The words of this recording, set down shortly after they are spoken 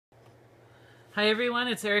Hi everyone,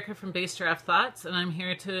 it's Erica from bassgiraffe Thoughts, and I'm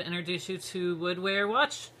here to introduce you to WoodWear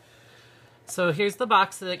watch. So here's the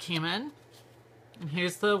box that it came in, and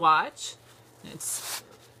here's the watch. It's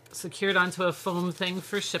secured onto a foam thing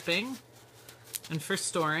for shipping and for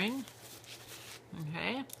storing.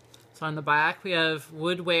 Okay, so on the back we have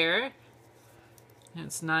WoodWear.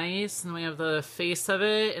 It's nice, and we have the face of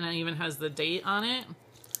it, and it even has the date on it.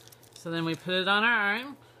 So then we put it on our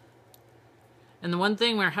arm. And the one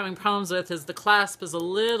thing we're having problems with is the clasp is a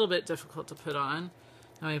little bit difficult to put on.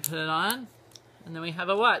 Now we put it on, and then we have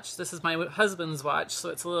a watch. This is my husband's watch, so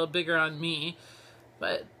it's a little bigger on me.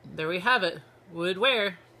 But there we have it,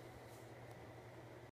 WoodWear.